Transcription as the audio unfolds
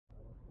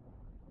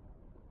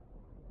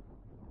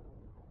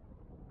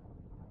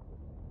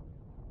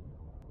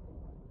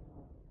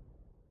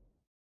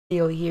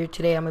Video here.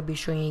 Today I'm gonna be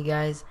showing you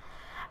guys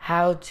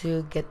how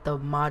to get the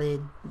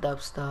modded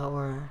Dubsta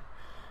or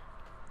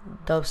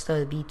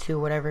Dubsta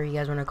V2, whatever you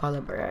guys want to call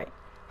it. But right,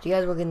 so you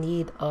guys will gonna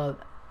need a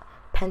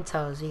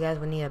penthouse. You guys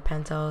will need a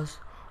penthouse,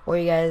 or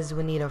you guys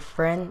will need a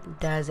friend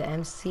that has an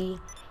MC.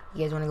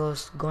 You guys want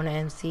to go to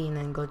MC and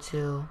then go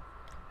to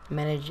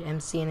manage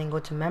MC and then go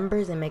to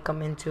members and make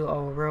them into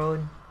a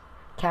road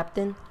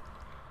captain,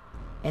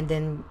 and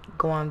then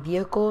go on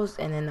vehicles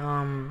and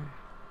then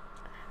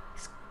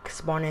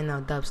spawn in a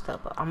Dubsta.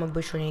 But I'm gonna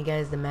be showing you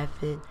guys the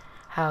method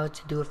how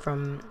to do it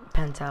from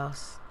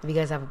penthouse. If you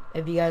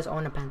guys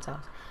own a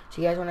penthouse,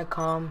 so you guys want to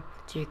come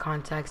to your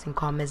contacts and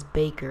call Miss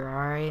Baker.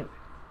 All right.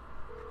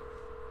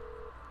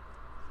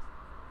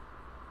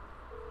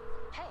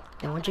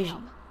 And once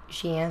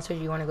she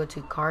answers, you want to go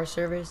to car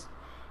service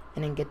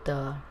and then get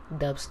the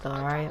Dubsta.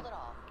 All right.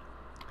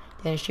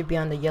 Then it should be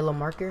on the yellow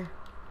marker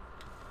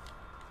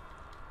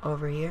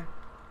over here.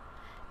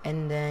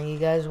 And then you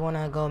guys want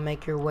to go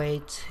make your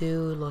way to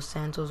Los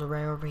Santos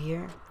right over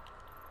here.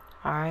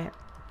 Alright.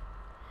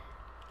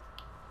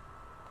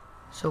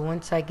 So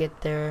once I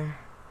get there,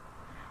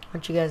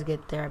 once you guys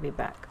get there, I'll be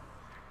back.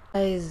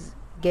 Guys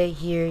get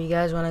here, you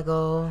guys want to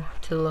go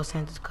to Los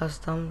Santos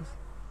Customs.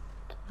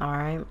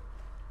 Alright.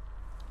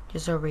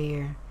 Just over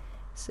here.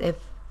 So if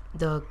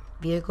the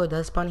vehicle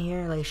does spawn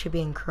here, like it should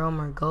be in chrome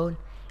or gold.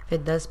 If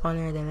it does spawn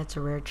here, then it's a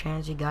rare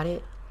chance you got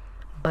it.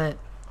 But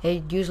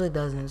it usually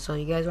doesn't. So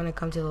you guys want to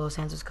come to the Los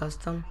Santos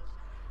Custom.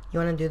 You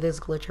want to do this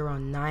glitch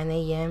around 9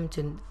 a.m.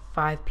 to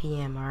 5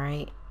 p.m.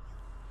 Alright?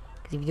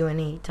 Because if you do it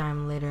any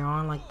time later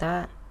on like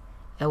that,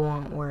 it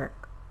won't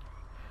work.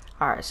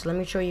 Alright, so let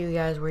me show you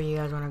guys where you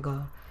guys want to go.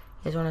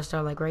 You guys want to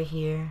start like right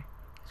here. You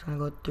guys want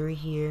to go through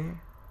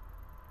here.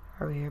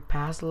 Over here.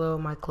 Past a little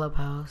my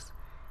clubhouse.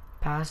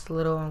 Past a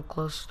little on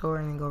close store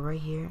and then go right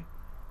here.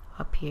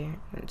 Up here.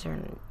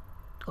 And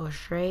go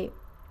straight.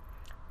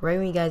 Right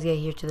when you guys get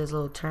here to this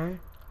little turn,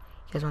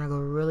 you guys want to go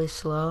really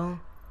slow,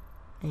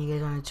 and you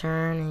guys want to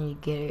turn, and you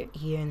get it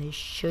here, and it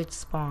should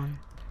spawn.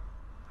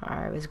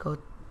 Alright, let's go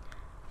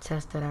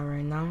test that out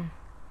right now.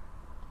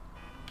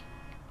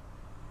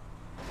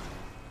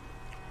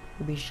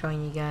 We'll be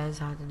showing you guys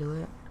how to do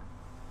it.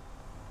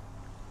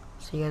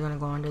 So you guys want to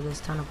go under this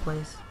tunnel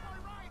place.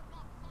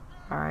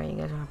 Alright, you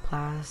guys want to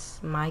pass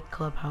my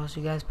clubhouse.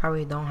 You guys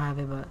probably don't have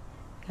it, but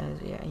guys,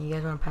 yeah, you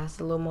guys want to pass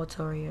the little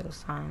motor here, the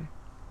sign.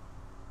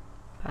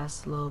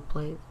 Pass the little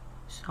place,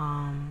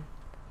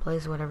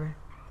 whatever.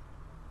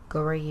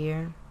 Go right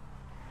here,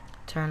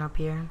 turn up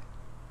here,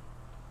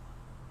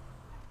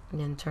 and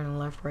then turn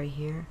left right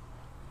here,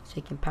 so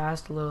you can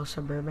pass the little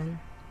suburban.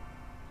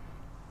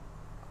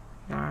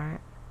 Alright.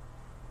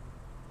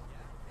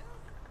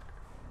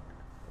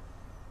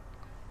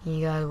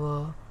 You guys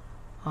will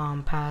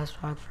pass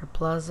Rockford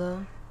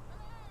Plaza.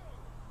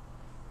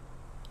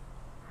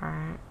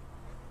 Alright.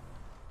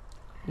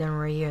 Then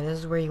right here, this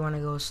is where you want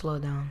to go slow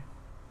down.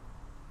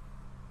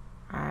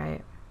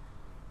 Alright.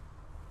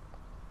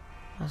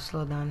 Let's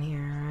slow down here,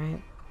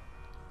 alright?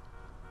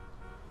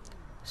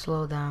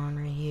 Slow down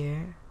right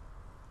here.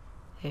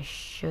 It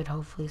should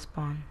hopefully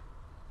spawn.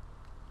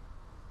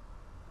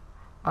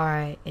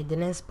 Alright, it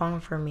didn't spawn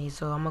for me,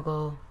 so I'm gonna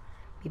go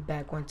be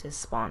back once it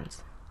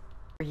spawns.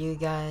 For you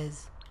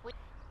guys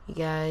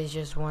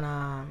just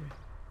wanna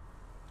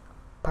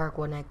park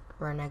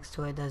right next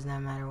to it, does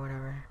not matter,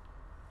 whatever.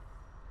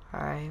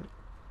 Alright.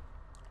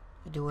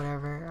 Do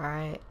whatever,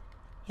 alright.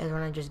 You guys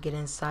want to just get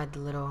inside the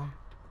little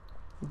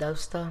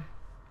Dubsta.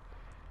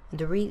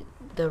 The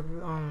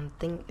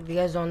thing, if you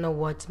guys don't know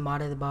what's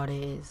modded about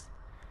it, is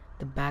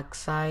the back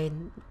side,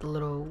 the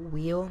little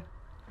wheel.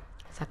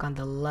 It's like on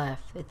the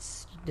left.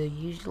 It's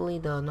usually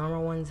the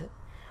normal ones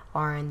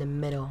are in the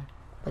middle,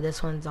 but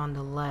this one's on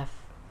the left.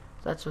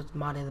 So that's what's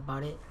modded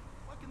about it.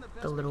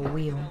 The little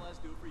wheel.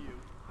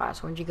 Alright,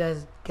 so once you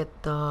guys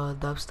get the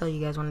Dubsta, you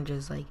guys want to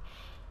just like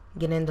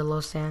get into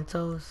Los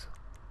Santos.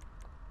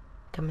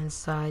 Come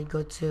inside,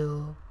 go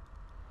to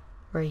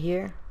right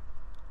here,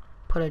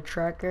 put a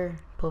tracker,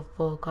 put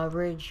full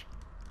coverage.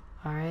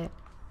 Alright,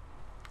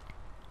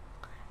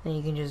 then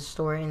you can just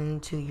store it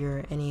into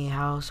your any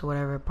house or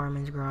whatever,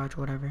 apartments, garage,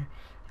 whatever you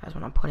guys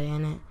want to put it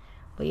in it.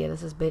 But yeah,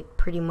 this is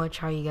pretty much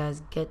how you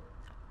guys get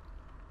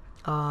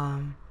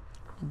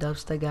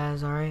Dubsta,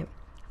 guys. Alright,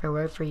 if it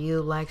worked for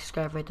you, like,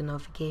 subscribe, hit the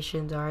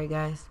notifications. Alright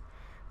guys,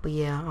 but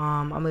yeah,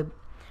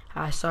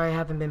 I'm sorry I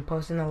haven't been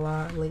posting a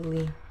lot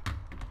lately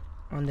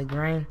on the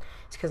grind.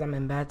 It's because I'm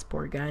in bad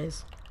sport,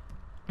 guys.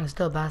 I'm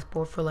still bad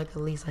sport for like at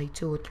least like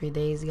 2 or 3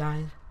 days,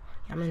 guys.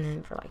 Yeah, I'm in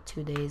it for like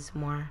 2 days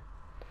more,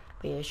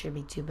 but yeah, it should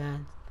be too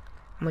bad.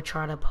 I'm gonna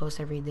try to post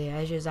every day.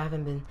 I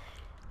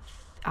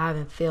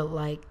haven't felt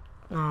like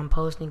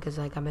posting because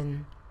like I've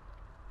been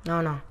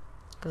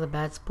because of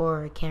bad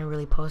sport. I can't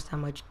really post that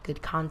much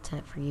good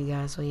content for you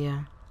guys. So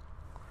yeah,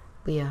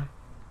 but yeah,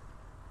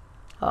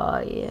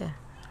 yeah,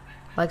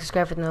 like,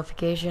 subscribe for the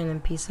notification,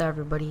 and peace out,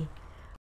 everybody.